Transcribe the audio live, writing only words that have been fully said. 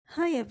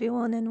Hi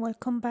everyone and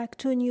welcome back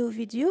to a new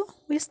video.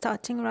 We're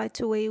starting right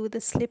away with a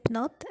slip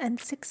knot and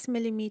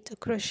 6mm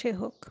crochet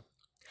hook.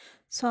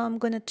 So I'm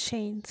gonna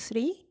chain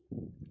 3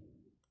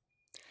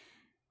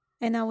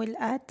 and I will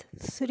add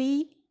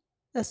 2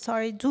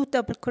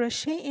 double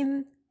crochet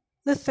in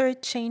the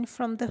third chain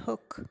from the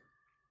hook.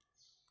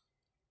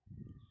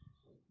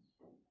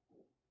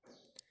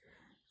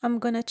 I'm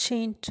gonna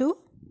chain 2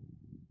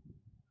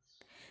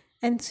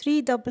 and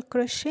 3 double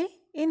crochet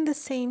in the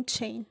same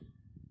chain.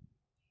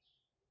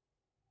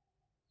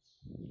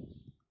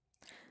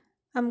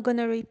 I'm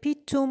gonna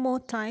repeat 2 more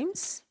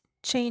times,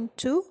 chain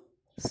 2,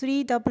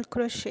 3 double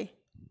crochet.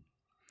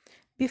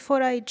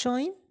 Before I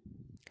join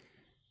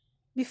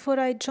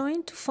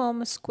to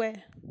form a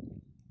square.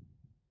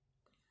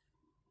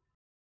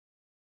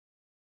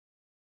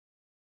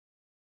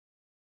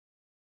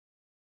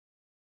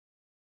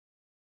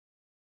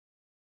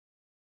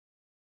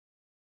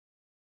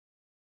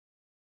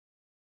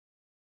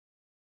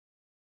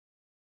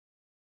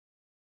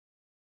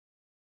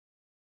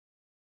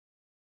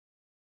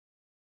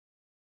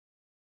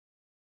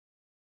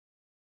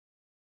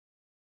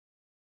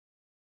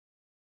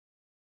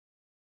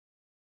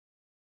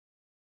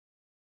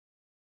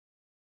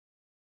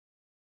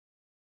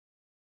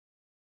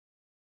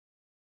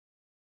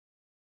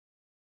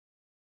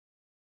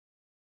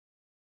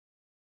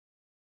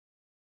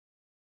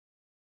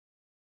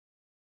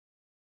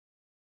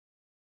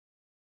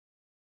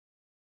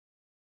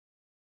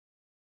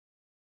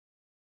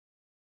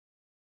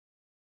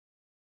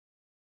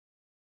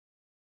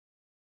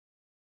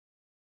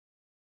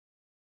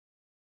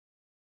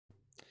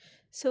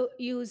 So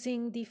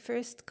using the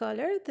first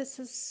color, this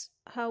is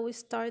how we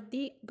start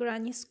the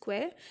granny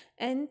square,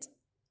 and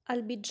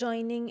I'll be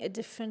joining a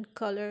different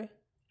color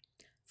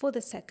for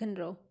the second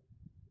row.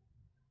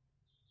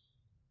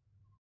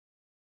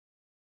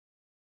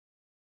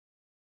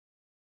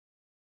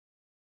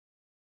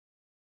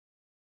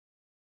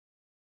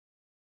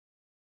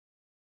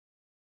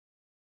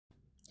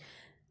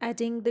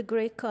 Adding the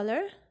gray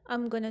color,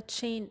 I'm gonna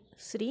chain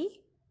 3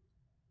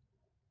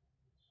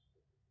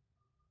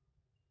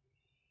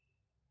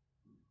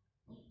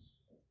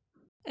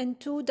 and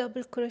 2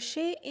 double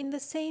crochet in the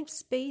same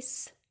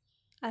space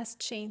as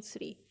chain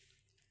 3.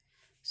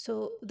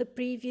 So the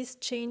previous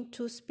chain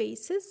 2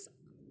 spaces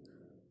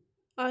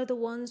are the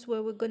ones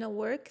where we're gonna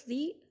work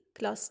the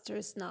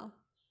clusters now.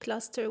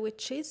 Cluster,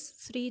 which is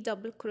 3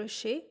 double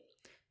crochet,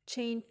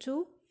 chain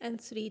 2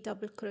 and 3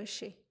 double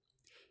crochet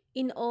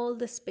in all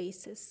the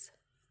spaces.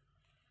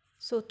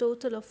 So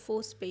total of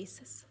 4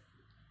 spaces.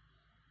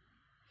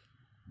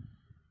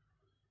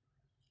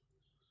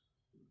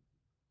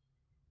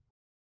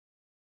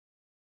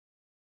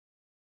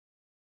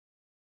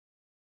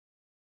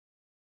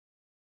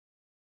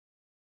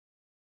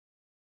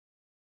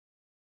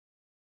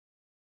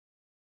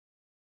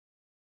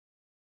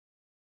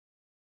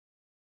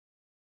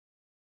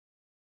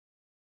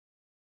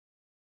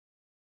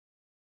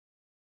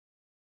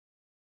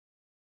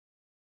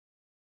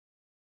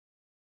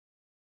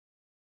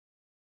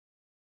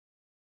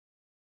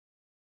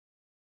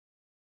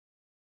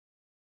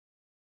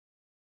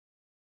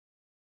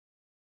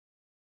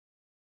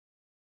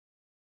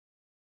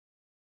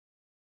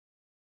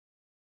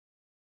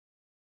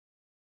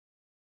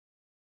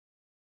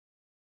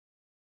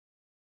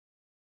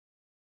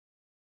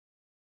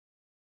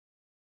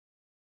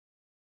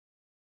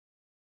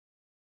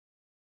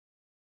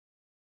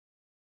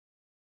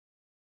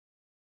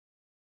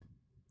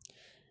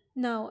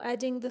 Now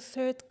adding the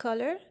third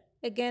color,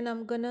 again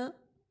I'm gonna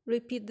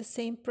repeat the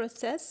same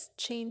process,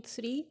 chain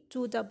 3,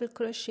 2 double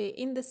crochet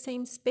in the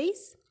same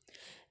space,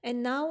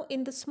 and now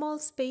in the small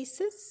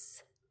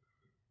spaces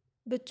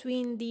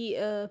between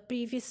the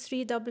previous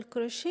 3 double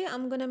crochet,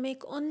 I'm gonna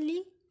make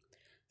only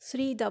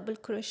 3 double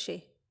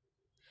crochet.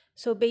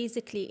 So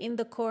basically in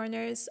the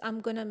corners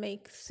I'm gonna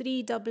make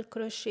 3 double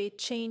crochet,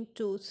 chain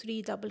 2,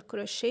 3 double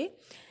crochet,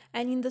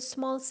 and in the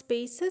small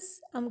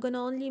spaces I'm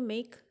gonna only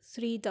make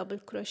 3 double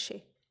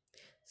crochet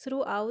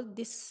throughout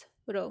this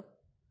row,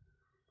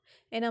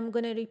 and I'm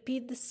gonna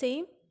repeat the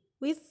same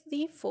with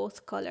the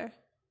fourth color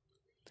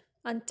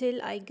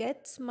until I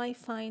get my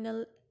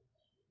final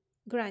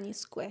granny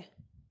square.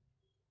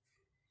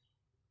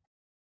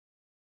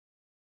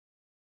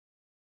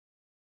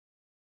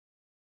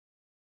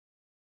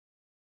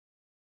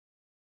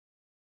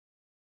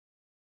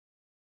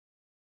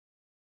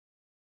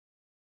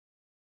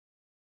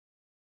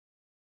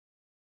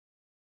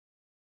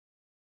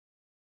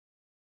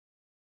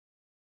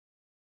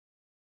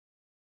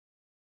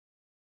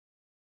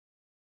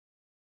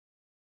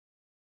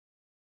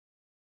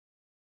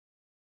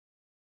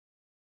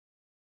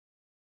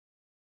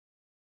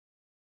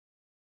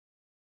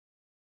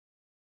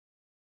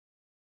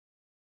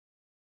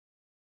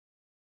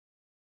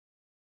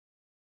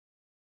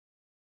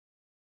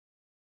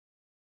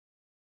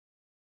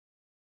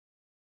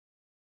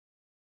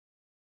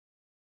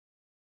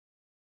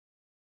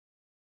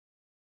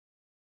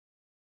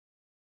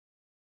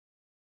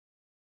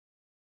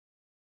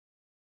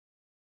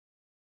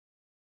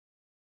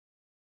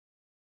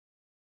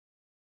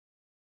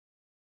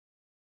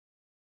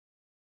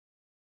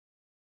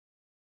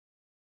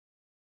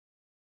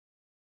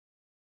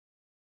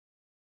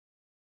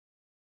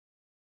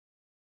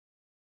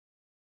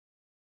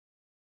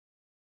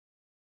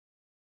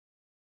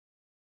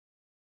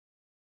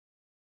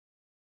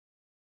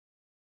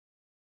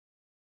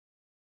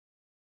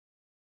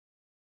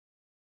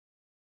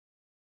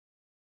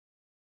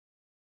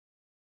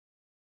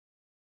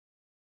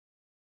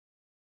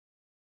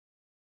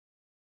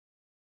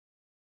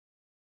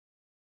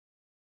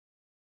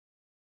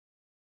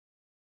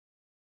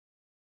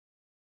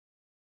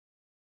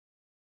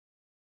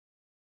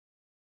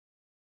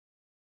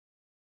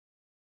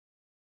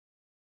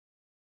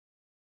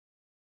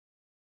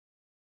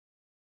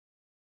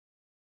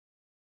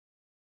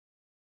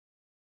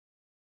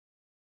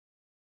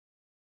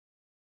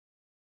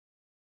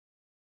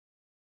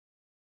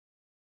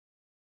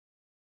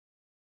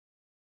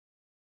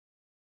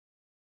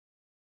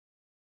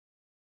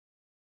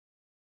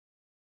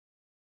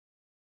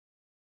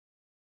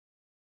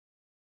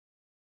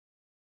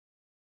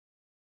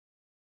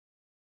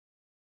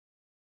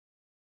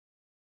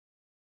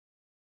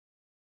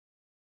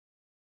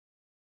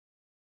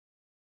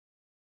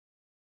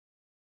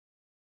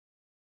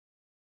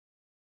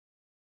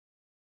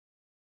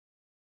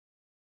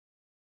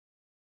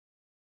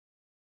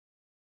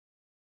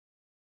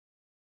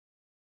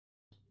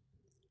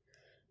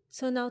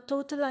 So now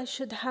total I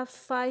should have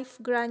 5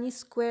 granny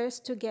squares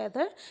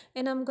together,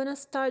 and I'm gonna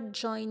start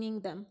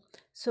joining them.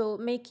 So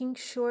making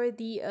sure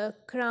the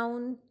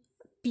crown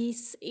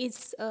piece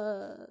is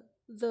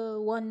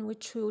the one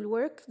which will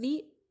work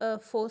the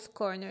 4th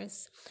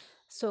corners.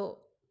 So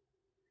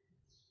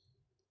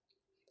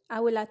I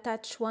will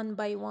attach one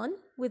by one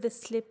with a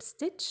slip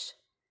stitch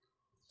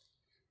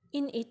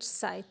in each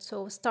side.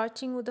 So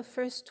starting with the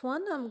first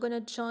one, I'm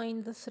gonna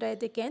join the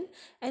thread again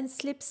and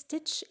slip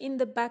stitch in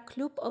the back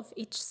loop of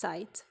each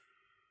side.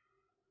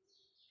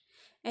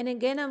 And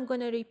again, I'm going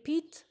to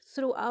repeat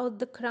throughout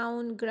the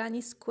crown granny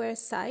square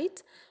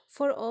side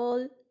for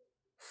all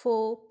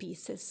 4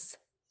 pieces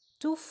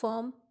to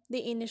form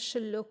the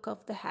initial look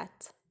of the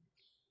hat.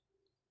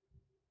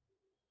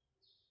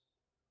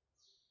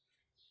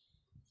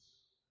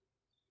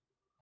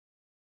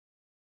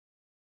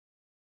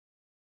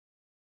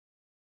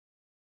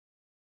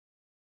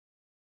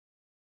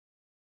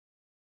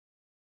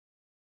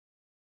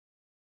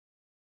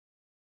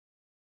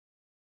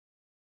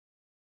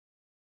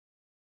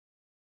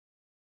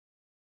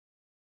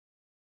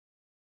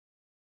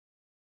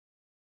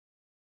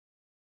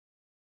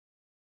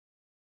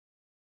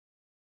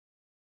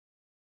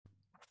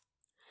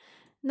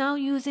 Now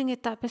using a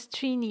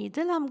tapestry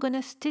needle, I'm going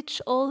to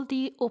stitch all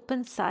the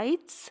open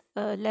sides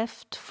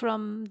left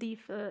from the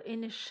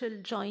initial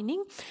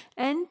joining,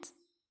 and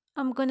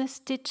I'm going to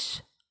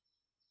stitch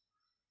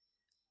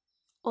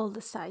all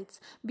the sides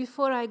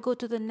before I go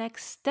to the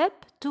next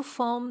step to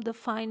form the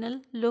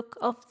final look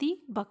of the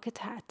bucket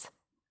hat.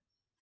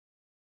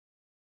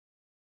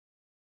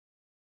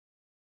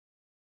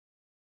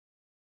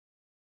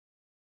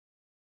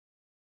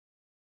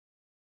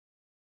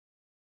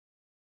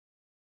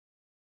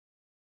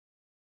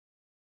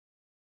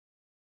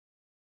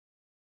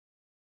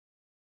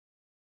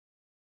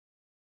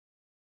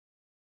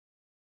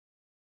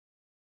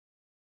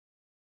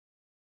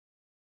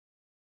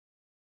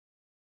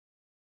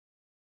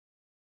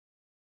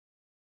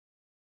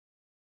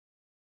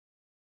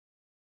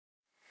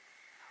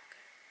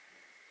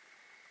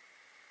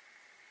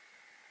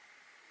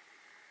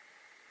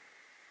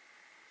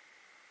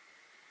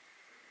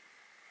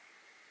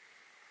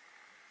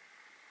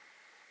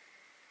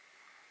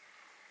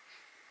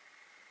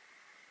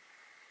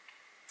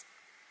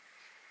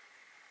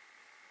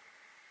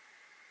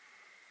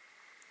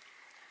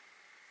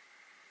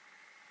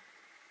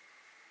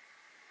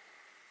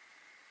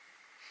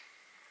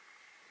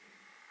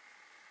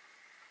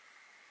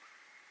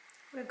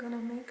 We're gonna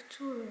make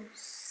 2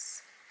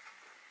 rows.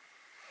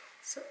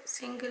 So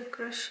single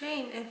crochet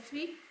in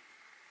every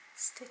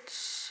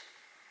stitch.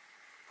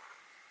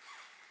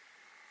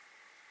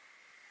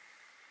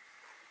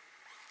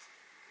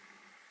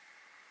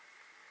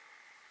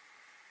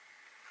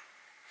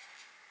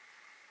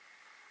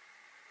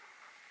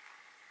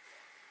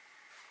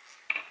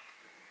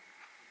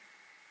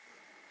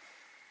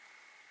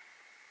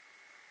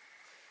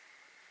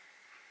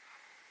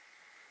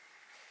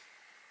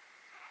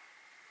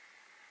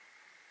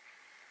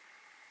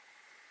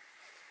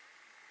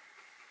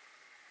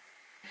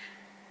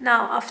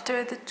 Now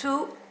after the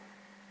 2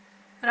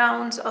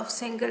 rounds of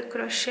single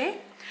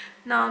crochet,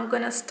 now I'm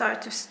gonna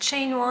start with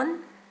chain 1,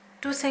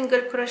 2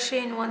 single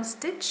crochet in 1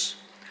 stitch,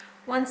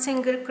 1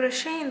 single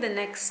crochet in the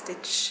next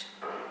stitch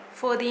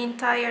for the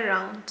entire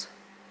round,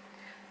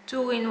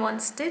 2 in 1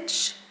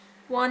 stitch,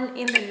 1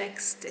 in the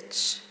next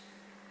stitch.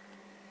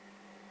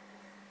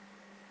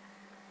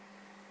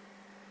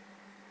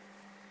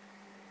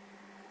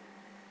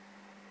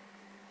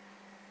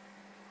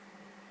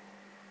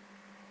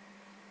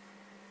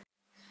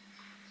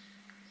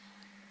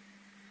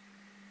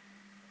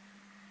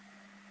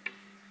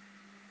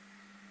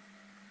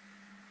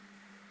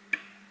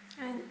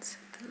 And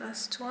the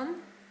last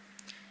one,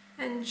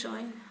 and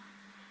join.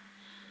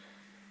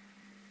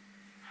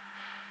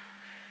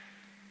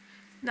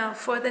 Now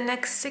for the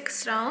next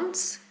 6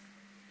 rounds,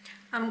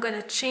 I'm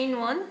gonna chain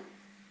 1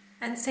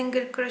 and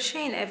single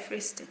crochet in every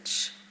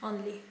stitch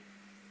only.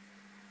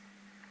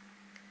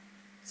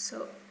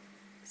 So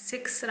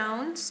 6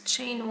 rounds,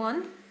 chain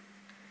 1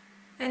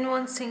 and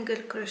 1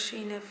 single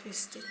crochet in every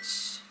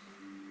stitch.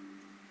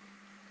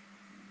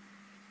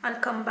 I'll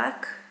come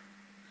back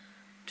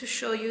to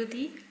show you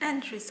the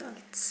end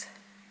results.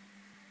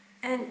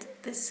 And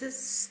this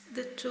is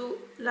the 2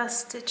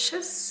 last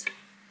stitches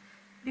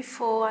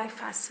before I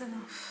fasten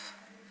off.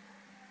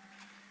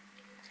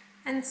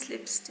 And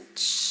slip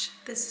stitch.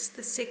 This is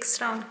the 6th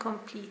round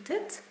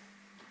completed.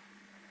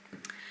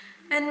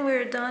 And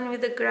we're done with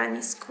the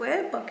granny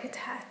square bucket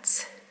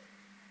hat.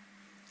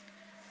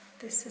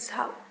 This is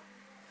how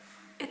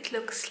it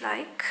looks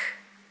like.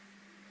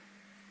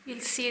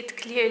 You'll see it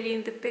clearly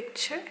in the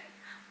picture,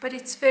 but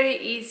it's very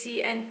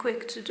easy and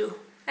quick to do.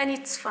 And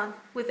it's fun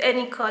with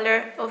any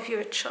color of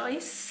your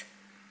choice.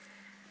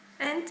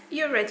 And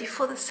you're ready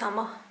for the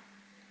summer.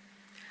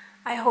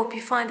 I hope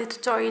you find the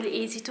tutorial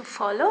easy to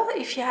follow.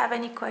 If you have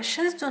any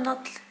questions, do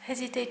not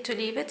hesitate to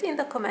leave it in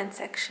the comment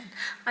section.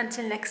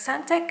 Until next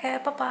time, take care.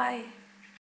 Bye-bye.